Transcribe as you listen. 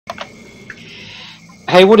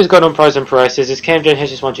Hey, what is going on, pros and PROesses? It's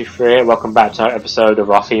KMJ123. Welcome back to another episode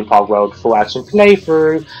of our theme park world full action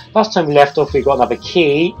playthrough. Last time we left off, we got another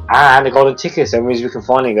key and a golden ticket, so it means we can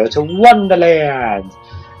finally go to Wonderland.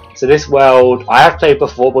 So this world, I have played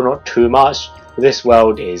before, but not too much. But this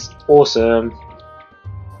world is awesome.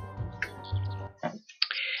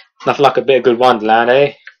 Nothing like a bit of good Wonderland,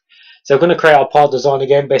 eh? So we're going to create our park design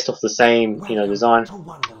again, based off the same, design. To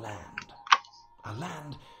Wonderland, a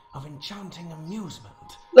land of enchanting amusement.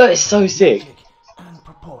 That is so sick. Magic and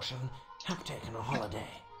proportion have taken a holiday.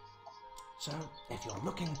 So, if you're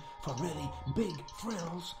looking for really big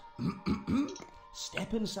thrills,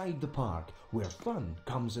 step inside the park where fun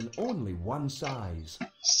comes in only one size.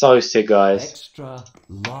 So sick, guys. Extra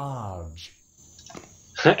large.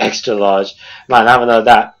 Extra large. Man, I haven't heard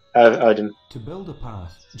that. To build a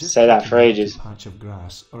path, just say that for ages. A patch of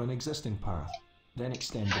grass or an existing path. Then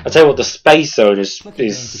extend I tell you what, the space zone is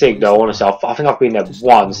sick though. Honestly, I think I've been there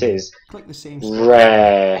once. It is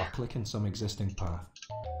rare. Click in some existing path.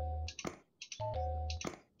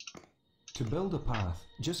 To build a path,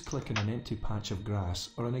 just click in an empty patch of grass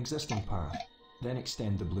or an existing path. Then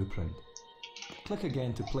extend the blueprint. Click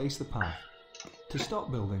again to place the path. To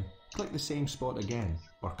stop building, click the same spot again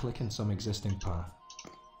or click in some existing path.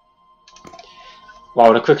 Well, I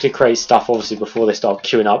want to quickly create stuff, obviously, before they start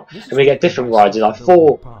queuing up, and we get different rides, like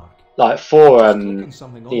four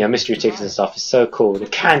mystery tickets and stuff. It's so cool. The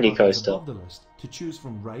candy coaster, to choose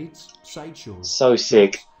from rides, sideshows, so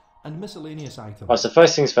sick. And miscellaneous items. Right, so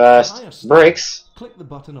first things first, bricks. Click the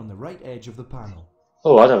button on the right edge of the panel.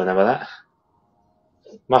 Oh, I don't remember that.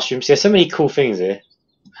 Mushrooms. Yeah, so many cool things here.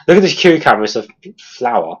 Look at this cucumber. It's a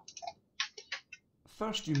flower.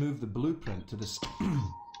 First, you move the blueprint to the.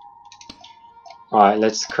 Alright,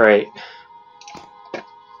 let's create.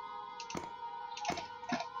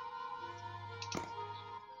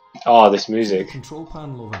 Oh, this music. Control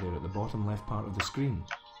panel over there at the bottom left part of the screen.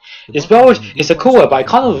 It's a cool one, but it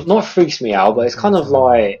kind of not freaks me out, but it's kind of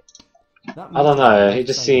like, I don't know. It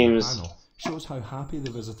just seems. Shows how happy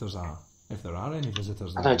the visitors are, if there are any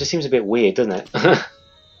visitors. I don't know. It just seems a bit weird, doesn't it?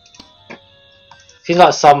 Seems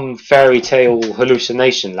like some fairy tale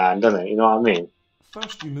hallucination land, doesn't it? You know what I mean?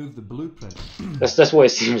 First, you move the blueprint. That's what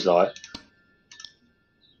it seems like.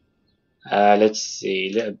 Let's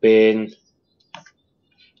see, little bin.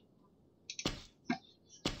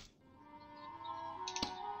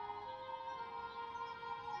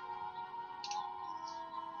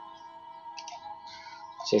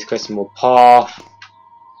 So let's create some more path.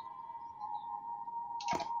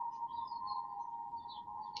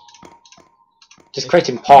 Just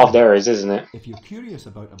creating path areas, isn't it? If you're curious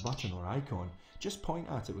about a button or icon, just point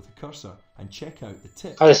at it with a cursor and check out the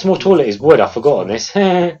tip. Oh, the small toilet is wood. I forgot on this.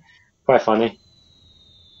 Quite funny.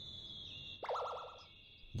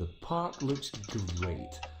 The park looks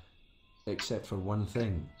great, except for one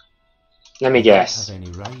thing. Let me guess. Have any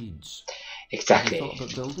rides? Exactly. Have you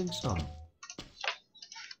thought about building some?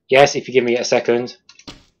 Yes, if you give me a second.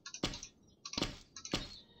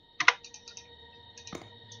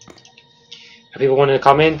 Have people wanted to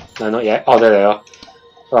come in? No, not yet. Oh, there they are.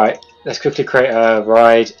 Right. Let's quickly create a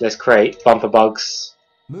ride. Let's create bumper bugs.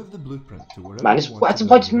 Move the blueprint to wherever. Man, this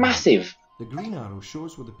ride's massive. The green arrow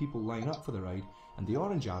shows where the people line up for the ride, and the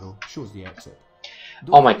orange arrow shows the exit.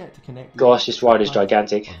 Oh my gosh, this ride is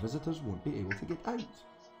gigantic. Visitors won't be able to get out.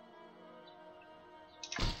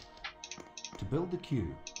 To build the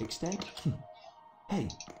queue, extend. Hey,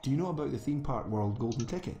 do you know about the theme park world golden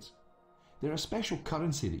tickets? They're a special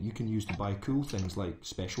currency that you can use to buy cool things like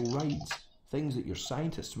special rides. Things that your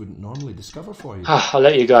scientists wouldn't normally discover for you. I'll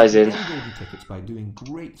let you guys in. You get golden tickets by doing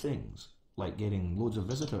great things, like getting loads of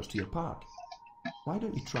visitors to your park. Why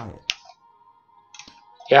don't you try it?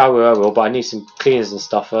 Yeah, I will, but I need some cleaners and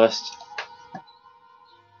stuff first.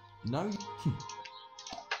 Now,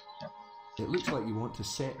 it looks like you want to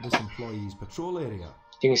set this employee's patrol area.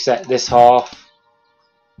 You can set this half.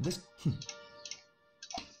 This.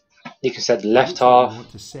 You can set the left half.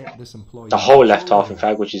 The whole whole left half, in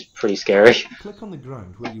fact, which is pretty scary. Click on the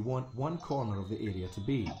ground where you want one corner of the area to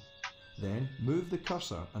be. Then move the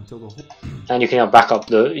cursor until the whole. And you can now back up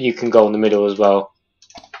the. You can go in the middle as well.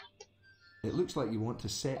 It looks like you want to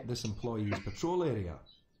set this employee's patrol area.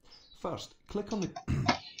 First, click on the.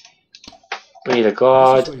 We need a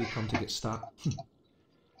guard. This is where you come to get started.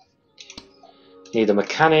 Need a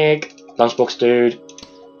mechanic, lunchbox dude.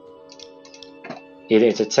 Need an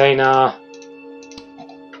entertainer.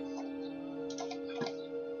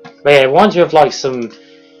 But yeah, it reminds me of like some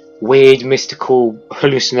weird mystical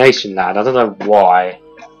hallucination land. I don't know why.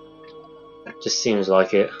 Just seems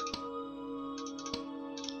like it.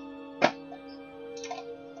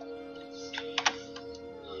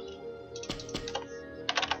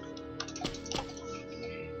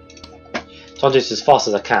 Trying to do this as fast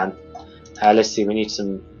as I can. Let's see, we need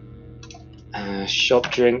some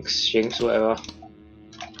shop drinks, whatever.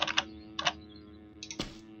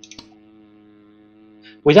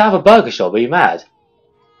 We don't have a burger shop, are you mad?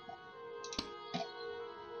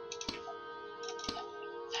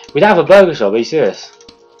 We don't have a burger shop, are you serious?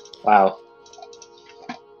 Wow.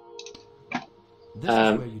 This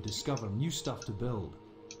is where you discover new stuff to build.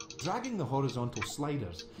 Dragging the horizontal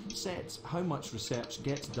sliders sets how much research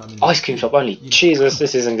gets done in ice cream shop only. Jesus,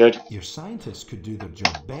 this isn't good. Your scientists could do their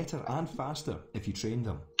job better and faster if you trained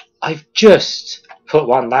them. I've just put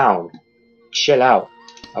one down. Chill out.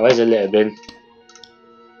 Oh, there's a little bin.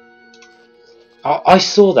 Oh, I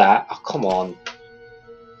saw that. Oh, come on.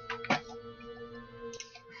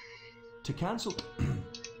 To cancel...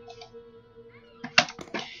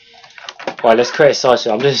 Right, let's create a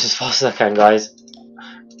sideshow. I'm doing this as fast as I can, guys.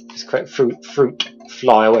 Let's create fruit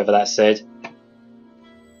fly, or whatever that said.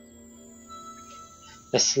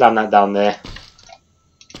 Let's slam that down there.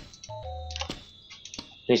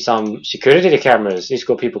 Need some security to cameras. These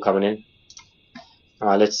got people coming in.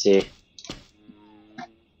 Alright, let's see.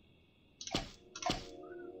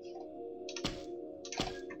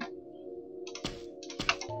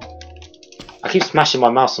 I keep smashing my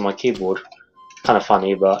mouse on my keyboard. Kind of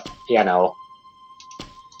funny, but yeah, no.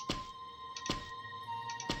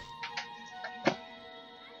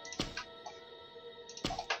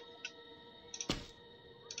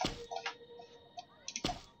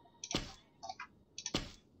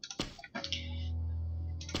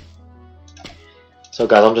 So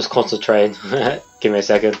guys, I'm just concentrating. Give me a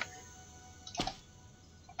second.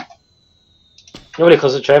 Not really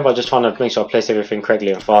concentrating, but just trying to make sure I place everything correctly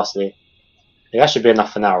and fastly. Yeah, that should be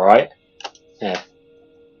enough for now, right? Yeah.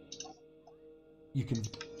 You can...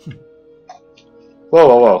 Whoa,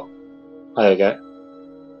 whoa, whoa. Oh, there we go.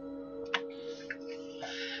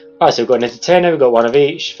 Alright, so we've got an entertainer, we've got one of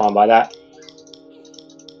each. Fine by that.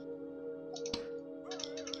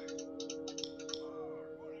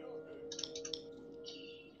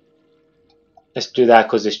 Let's do that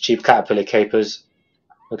because this cheap caterpillar capers.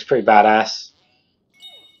 Looks pretty badass.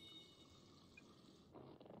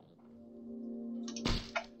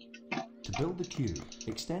 To build the cube,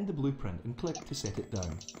 extend the blueprint and click to set it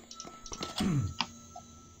down.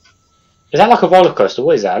 Is that like a roller coaster?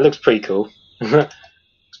 What is that? It looks pretty cool.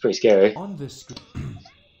 It's pretty scary. On this screen...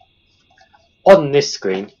 On this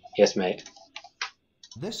screen. Yes, mate.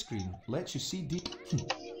 This screen lets you see deep...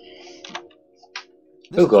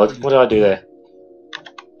 Oh god, what did I do there?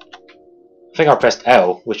 I think I pressed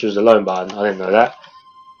L, which was the loan button. I didn't know that.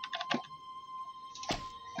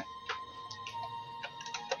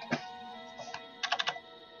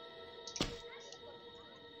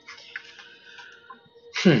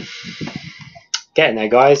 Getting there,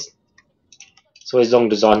 guys. It's always long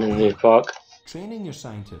design in the new park. Training your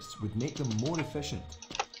scientists would make them more efficient.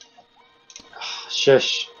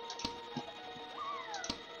 Shush.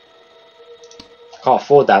 Can't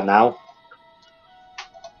afford that now.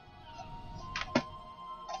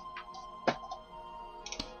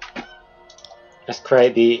 Let's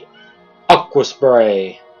create the aqua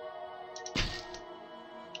spray.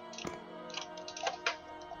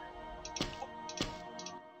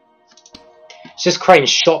 It's just creating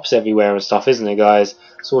shops everywhere and stuff, isn't it, guys?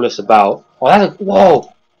 That's all it's about. Oh, that's a,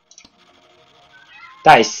 whoa!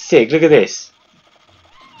 That is sick. Look at this.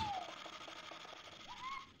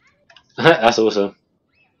 That's awesome.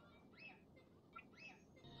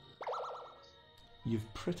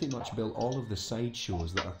 You've pretty much built all of the side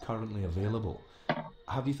shows that are currently available.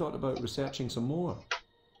 Have you thought about researching some more?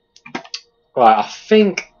 Right, I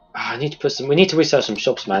think I need to put some. We need to research some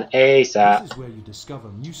shops, man. ASAP. This is where you discover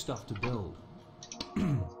new stuff to build.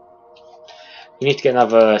 We need to get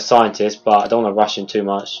another scientist, but I don't want to rush him too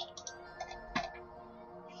much.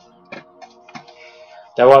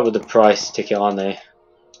 They're right with the price ticket, aren't they?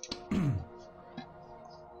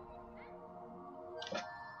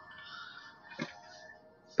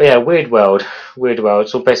 But yeah, weird world.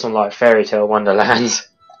 It's all based on like fairy tale wonderlands.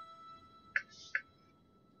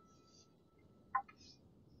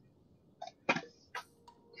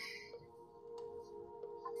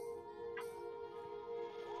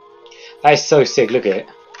 That is so sick. Look at it.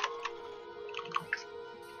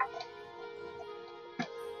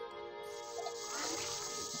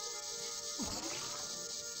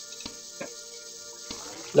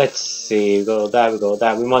 Let's see, we got that, we got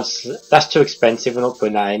that. We want, that's too expensive, we're not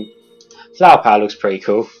putting that in. Flower power looks pretty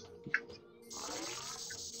cool.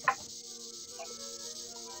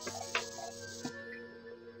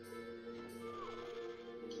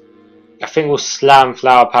 I think we'll slam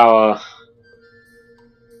flower power.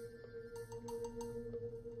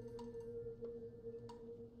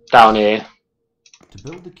 Down here. To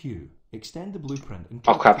build the queue, extend the blueprint and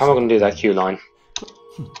Oh crap, how am I going to do that queue line?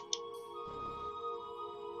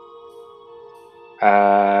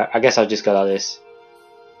 I guess I'll just go like this.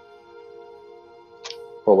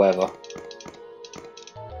 Or whatever.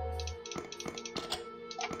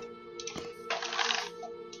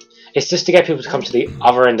 It's just to get people to come to the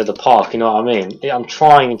other end of the park, you know what I mean? I'm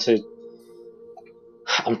trying to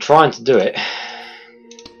do it.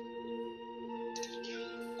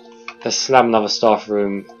 Let's slam another staff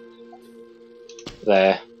room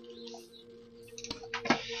there.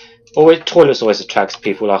 Toilets always attracts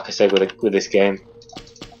people, like I said, with this game.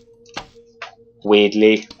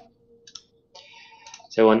 Weirdly.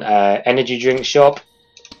 So we want an energy drink shop.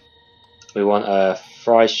 We want a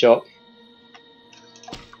fry shop.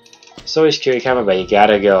 Sorry, security camera, but you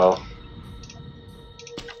gotta go.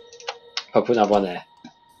 I'll put another one there.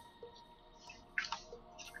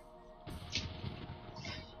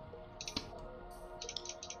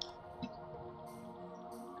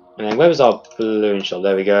 And then where was our balloon shop?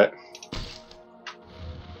 There we go.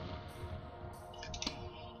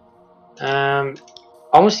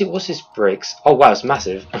 I want to see what's this bricks. Oh wow, it's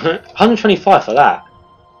massive. 125 for that.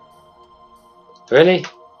 Really?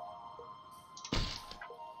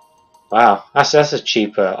 Wow, that's a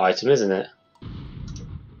cheaper item, isn't it?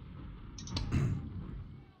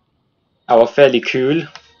 Oh, fairly cool.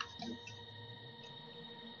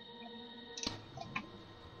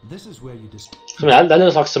 This is where you just. I mean, that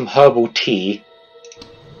looks like some herbal tea.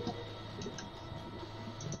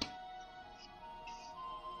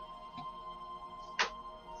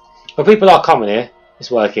 But people are coming here. It's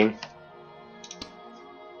working.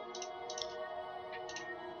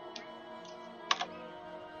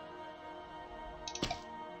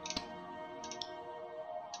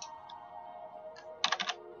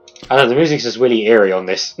 I know the music's just really eerie on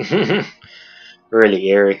this. Really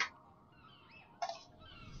eerie.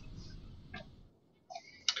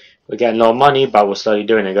 We're getting a lot of money, but we're slowly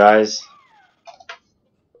doing it, guys.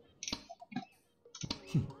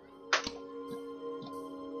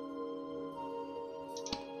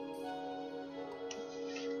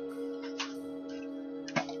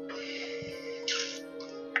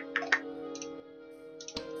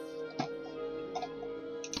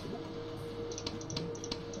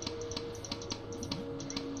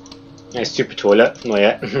 Yeah, super toilet, not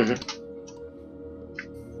yet.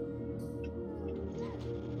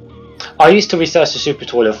 I used to research the super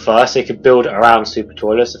toilet first, so you could build around super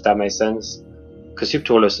toilets, if that makes sense. Because super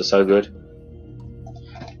toilets are so good.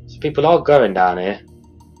 So people are going down here.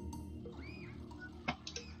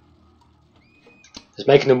 Just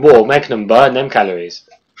making them walk, making them burn them calories.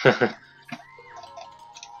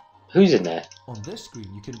 Who's in there? On this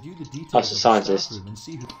screen, you can view the details That's a scientist. of the staff room and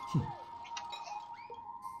see who.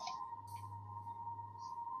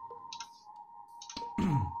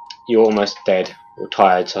 You're almost dead, or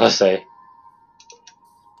tired, so I say.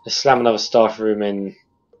 Let's slam another staff room in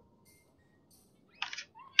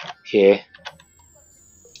here.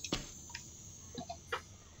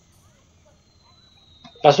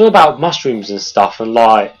 That's all about mushrooms and stuff, and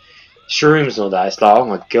like shrooms and all that. It's like, oh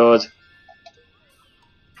my god.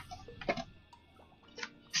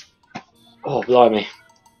 Oh, blimey.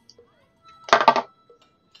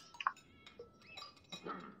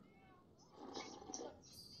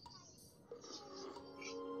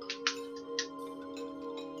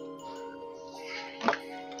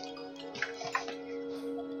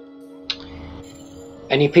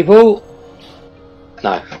 Any people?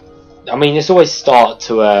 No. I mean, it's always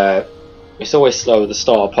it's always slow at the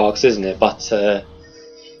start of parks, isn't it? But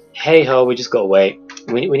hey ho, we just gotta wait.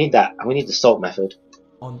 We need that. We need the salt method.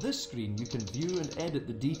 On this screen, you can view and edit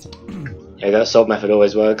the detail. Yeah, that salt method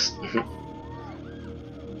always works.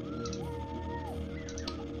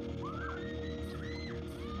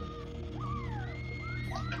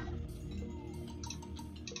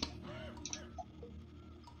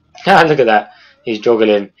 Look at that. He's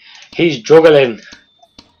juggling. He's juggling.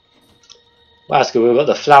 Wow, that's good. We've got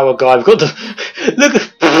the flower guy. We've got the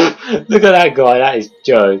look at that guy. That is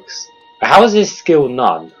jokes. How is his skill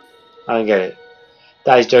none? I don't get it.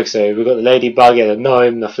 That is jokes. So we've got the ladybug, the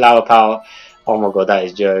gnome, the flower power. Oh my god, that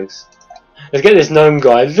is jokes. Let's get this gnome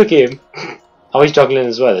guy. Look at him. Oh, he's juggling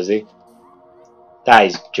as well, is he? That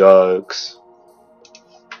is jokes.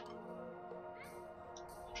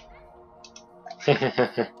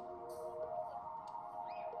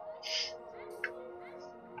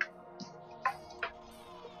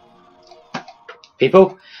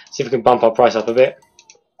 People, see if we can bump our price up a bit.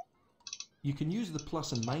 You can use the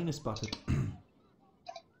plus and minus button.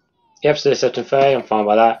 Yep, still accepting fare. I'm fine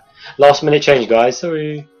by that. Last minute change, guys.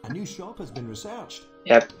 Sorry. A new shop has been researched.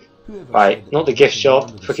 Yep. Whoever Right, said that not the there's gift nothing new shop,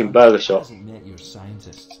 under the freaking sun burger shop. hasn't met your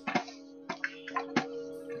scientists.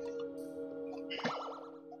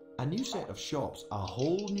 A new set of shops, a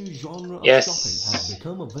whole new genre of Yes. shopping has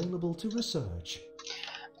become available to research.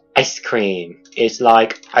 Ice cream. It's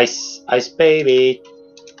like ice baby.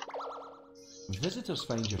 Visitors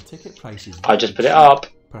find your ticket prices I very just put it cheap. up.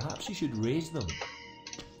 Perhaps you should raise them.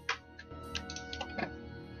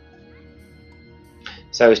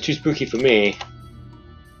 So it's too spooky for me.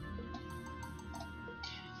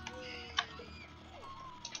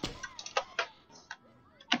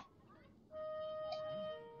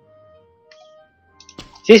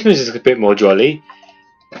 This music's a bit more jolly.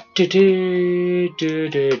 Do do do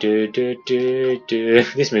do do do do do.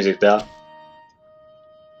 This music's better.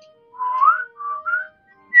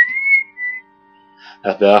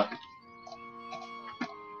 That's better.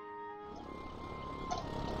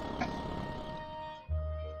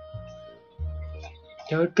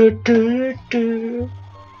 Do do do do.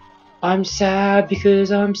 I'm sad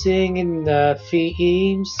because I'm singing the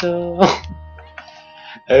theme song.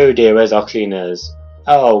 Oh dear, where's our cleaners?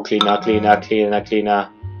 Oh, cleaner, cleaner, cleaner, cleaner.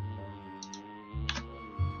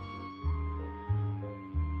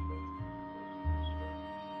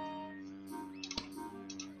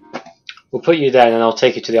 We'll put you there and then I'll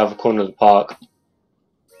take you to the other corner of the park.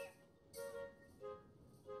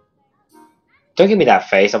 Don't give me that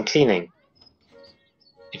face, I'm cleaning.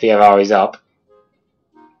 If he ever hurries up.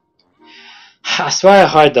 I swear I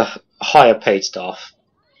hired the higher paid staff.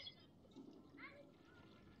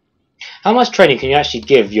 How much training can you actually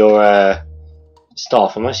give your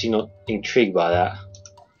staff? I'm actually not intrigued by that.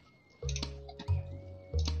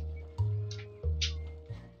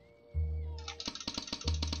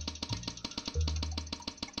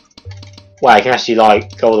 Wow, I can actually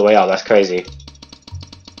like go all the way up, that's crazy.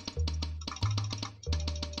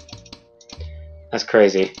 That's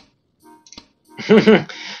crazy.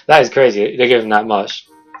 That is crazy, they're giving that much.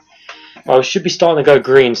 Well, we should be starting to go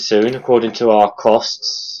green soon, according to our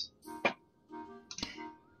costs.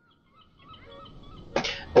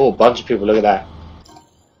 Oh, a bunch of people, look at that.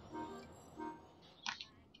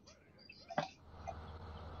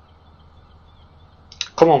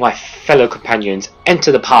 Come on, my fellow companions,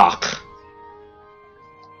 enter the park.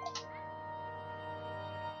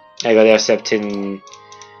 There you go, they're accepting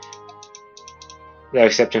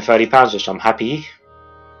 £30, which I'm happy.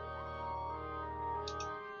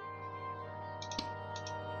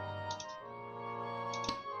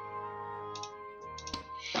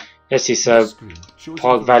 Let's see, so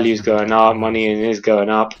park value's going up, money is going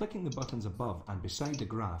up. Clicking the buttons above and beside the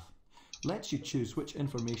graph lets you choose which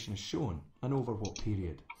information is shown and over what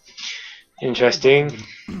period. Interesting.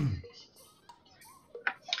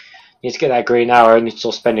 Need to get that green arrow, need to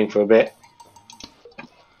start spending for a bit.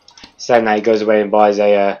 Saying that he goes away and buys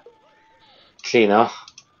a cleaner.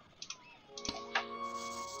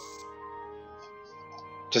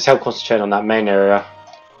 Just help concentrate on that main area.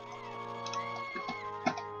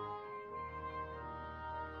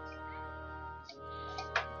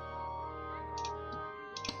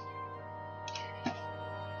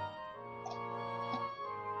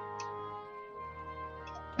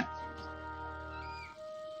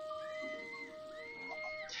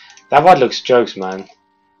 That ride looks jokes, man.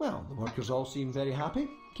 Well, the workers all seem very happy.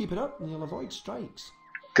 Keep it up and you'll avoid strikes.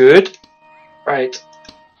 Good. Right.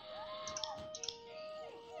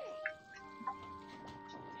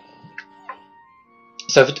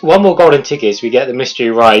 So for one more golden tickets, we get the mystery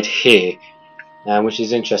ride here, which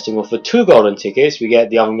is interesting. Or for 2 golden tickets, we get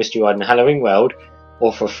the other mystery ride in Halloween World.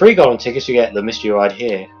 Or for 3 golden tickets, we get the mystery ride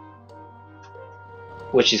here,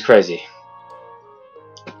 which is crazy.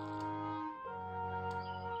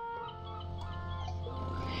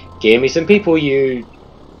 Give me some people, you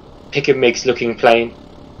pick and mix looking plane.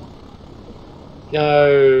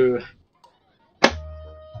 No.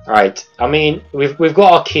 Right. I mean, we've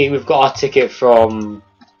got our key. We've got our ticket from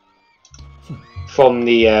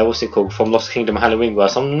the what's it called? From Lost Kingdom Halloween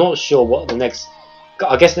World. So I'm not sure what the next.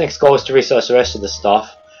 I guess the next goal is to research the rest of the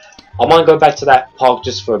stuff. I might go back to that park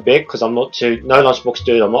just for a bit because I'm not too. No lunchbox,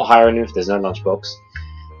 dude. I'm not hiring him if there's no lunchbox.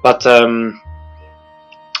 But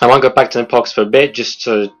I might go back to the parks for a bit just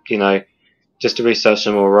to, you know, just to research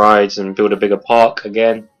some more rides and build a bigger park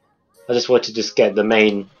again. I just wanted to just get the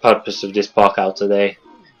main purpose of this park out today.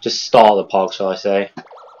 Just start the park, shall I say.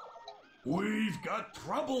 We've got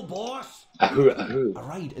trouble, boss! Ahoo, ahoo. A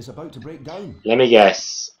ride is about to break down. Let me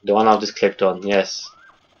guess. The one I've just clicked on, yes.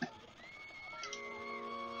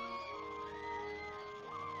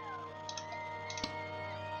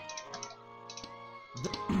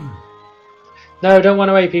 No, don't run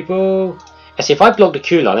away, people. I see, if I block the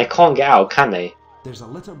queue line, they can't get out, can they? There's a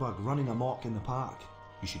litter bug running amok in the park.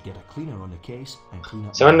 You should get a cleaner on the case and clean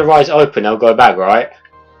up. So when the ride's open, they'll go back, right?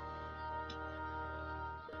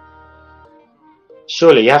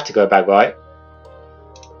 Surely you have to go back, right?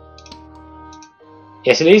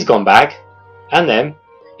 Yeah, so he's gone back. And them.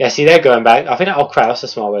 Yeah, see, they're going back. I think that, oh crap, that's a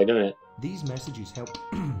smart way of doing it. These messages help.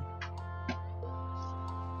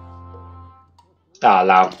 Ah,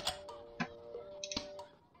 allow.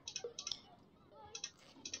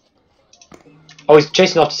 Oh, he's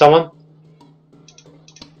chasing after someone.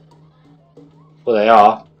 Well, they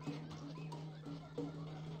are.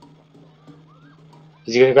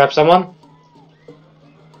 Is he going to grab someone?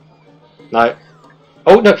 No.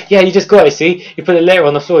 Oh, no. Yeah, you just got it, see? You put a letter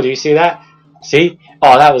on the floor. Do you see that? See?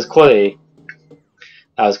 Oh, that was quality.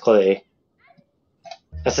 That was quality.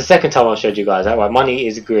 That's the second time I showed you guys that. Right, money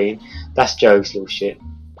is green. That's jokes, little shit.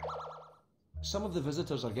 Some of the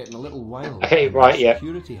visitors are getting a little wild. Okay, right, yeah.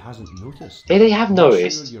 Security hasn't noticed. They have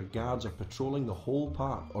noticed. Make sure your guards are patrolling the whole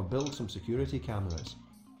park or build some security cameras.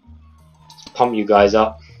 Let's pump you guys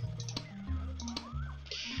up.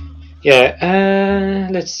 Yeah,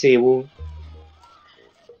 let's see. Well,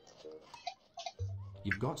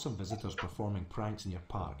 you've got some visitors performing pranks in your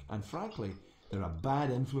park, and frankly, they're a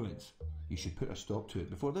bad influence. You should put a stop to it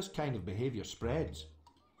before this kind of behaviour spreads.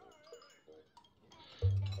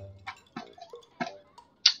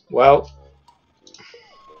 well,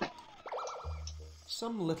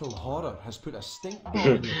 some little horror has put a stink bomb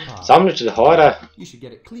in your park. some little horror. You should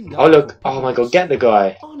get it cleaned up. Oh look! before Oh my people god! Get the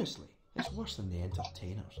guy. Honestly, it's worse than the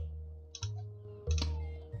entertainers.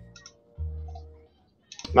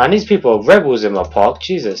 Man, these people are rebels in my park.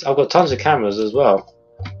 Jesus, I've got tons of cameras as well.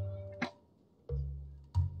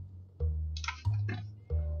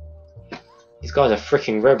 These guys are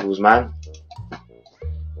freaking rebels, man.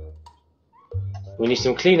 We need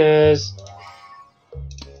some cleaners.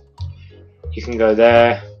 You can go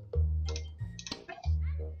there.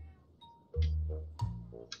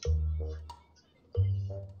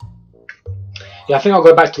 Yeah, I think I'll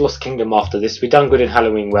go back to Lost Kingdom after this. We've done good in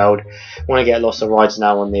Halloween World. I want to get lots of rides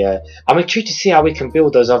now on the... I'm intrigued to see how we can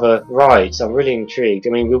build those other rides. I'm really intrigued.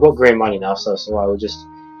 I mean, we've got green money now, so that's why we'll just...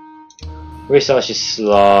 Research is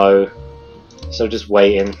slow. So just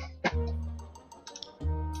waiting.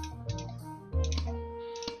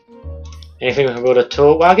 Anything we can build at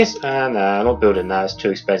all? Well, I guess... no, I'm not building that. It's too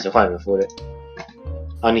expensive. I can't even afford it.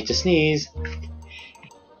 I need to sneeze.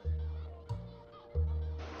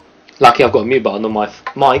 Lucky I've got a mute button on my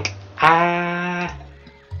mic. Ah!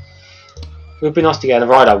 It would be nice to get a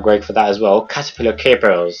ride upgrade for that as well. Caterpillar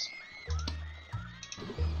Capers.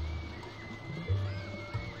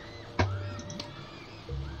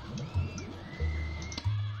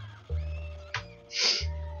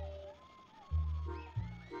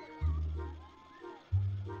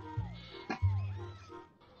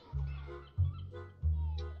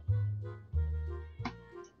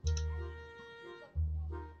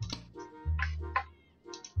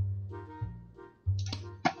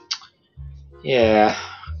 Yeah.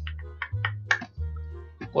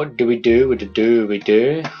 What do we do? What do we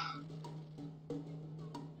do?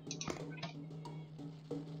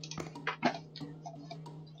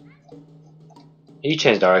 You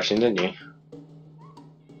changed direction, didn't you?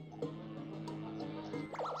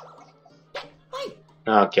 Hey!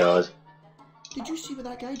 Oh god. Did you see what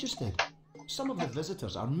that guy just did? Some of the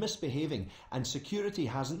visitors are misbehaving and security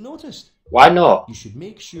hasn't noticed. Why not? You should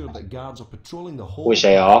make sure that guards are patrolling the whole Which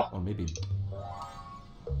they are. Or maybe...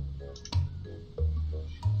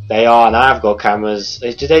 They are, and I've got cameras.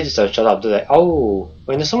 They just don't shut up, do they? Oh,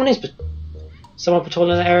 when there's someone someone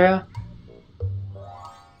patrolling that area?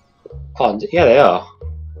 Can't. Yeah, they are.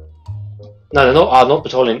 No, they're not. Not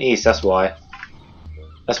patrolling east. That's why.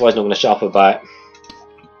 That's why he's not going to shut up about it.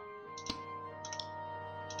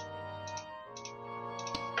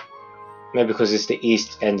 Maybe because it's the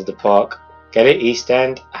east end of the park. Get it? East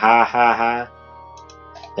end. Ha ha ha.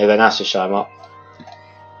 There you go. Now to shut him up.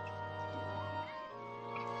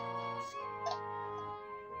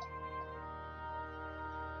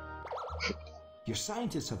 Your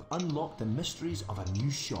scientists have unlocked the mysteries of a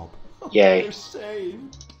new shop. Yay. They're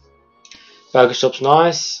saved. Burger shop's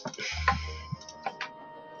nice.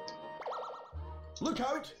 Look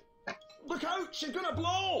out! Look out! She's gonna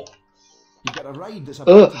blow! You've got a ride that's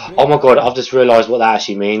about to break. Oh my god, I've just realised what that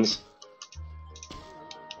actually means.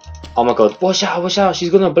 Oh my god, watch out, she's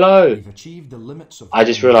gonna blow. You've achieved the limits of I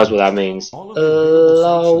just realised what that means. All of the available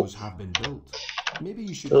Low. sideshows have been built. Maybe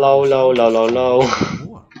you should Low.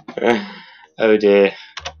 Oh dear.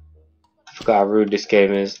 I forgot how rude this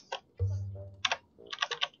game is.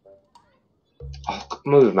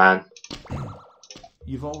 Move, man.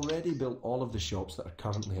 You've already built all of the shops that are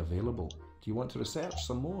currently available. Do you want to research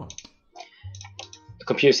some more? The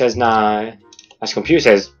computer says no. The computer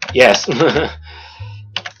says yes.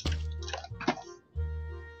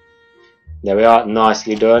 There we are.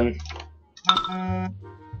 Nicely done.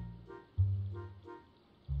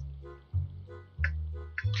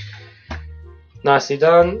 Nicely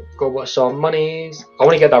done. Go watch some monies. I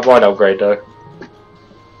want to get that ride upgrade though.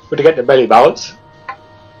 But to get the belly balance.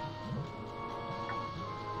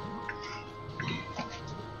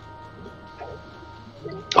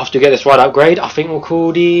 After we get this ride upgrade, I think we'll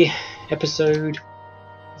call the episode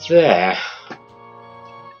there.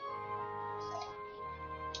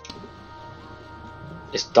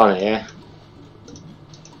 It's done it, yeah.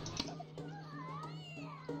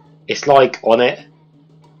 It's like on it.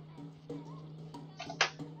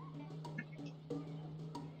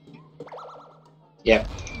 Yep.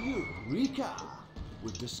 Eureka!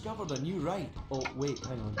 We've discovered a new ride. Oh wait,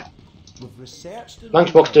 hang on. We've researched it.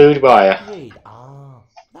 Lunchbox dude, where are you? Ah,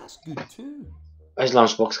 that's good too. Where's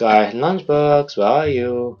Lunchbox guy? Lunchbox, where are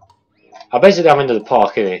you? I basically I'm into the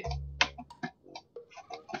park, isn't he?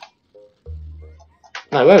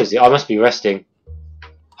 No, where is he? I must be resting.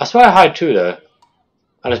 I swear I had two though.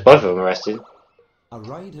 Unless both of them are resting. A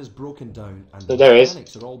ride has broken down and So the there is.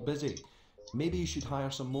 mechanics are all busy. Maybe you should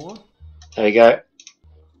hire some more? There we go.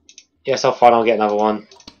 Yes, I'll find I'll get another one.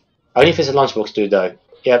 Only if it's a Lunchbox dude though.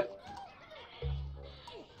 Yep.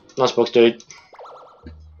 Lunchbox dude.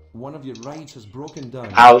 One of your rides has broken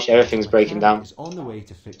down. Ouch, everything's breaking down. Is on the way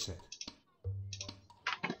to fix it.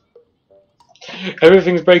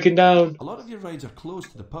 Everything's breaking down. A lot of your rides are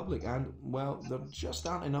closed to the public and, well, there just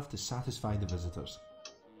aren't enough to satisfy the visitors.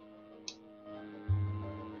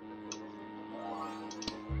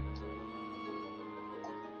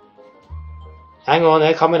 Hang on,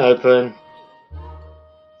 they're coming open.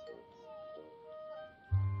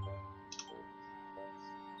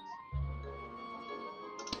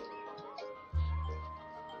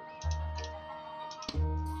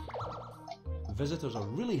 Visitors are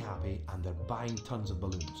really happy and they're buying tons of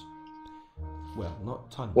balloons. Well, not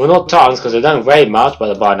tons. Well, not tons because they don't weigh much, but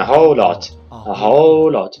they're buying a whole lot. A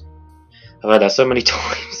whole lot. I've heard that so many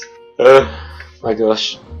times. My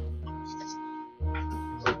gosh.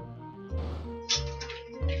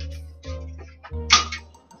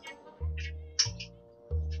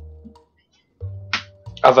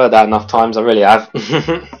 I've heard that enough times, I really have.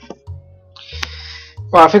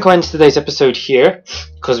 Right, I think I'll end today's episode here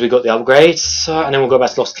because we got the upgrades, and then we'll go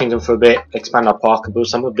back to Lost Kingdom for a bit, expand our park and build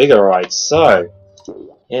some bigger rides. So,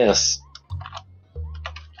 yes.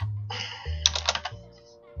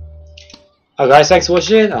 Alright guys, thanks for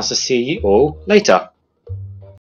watching, I'll see you all later.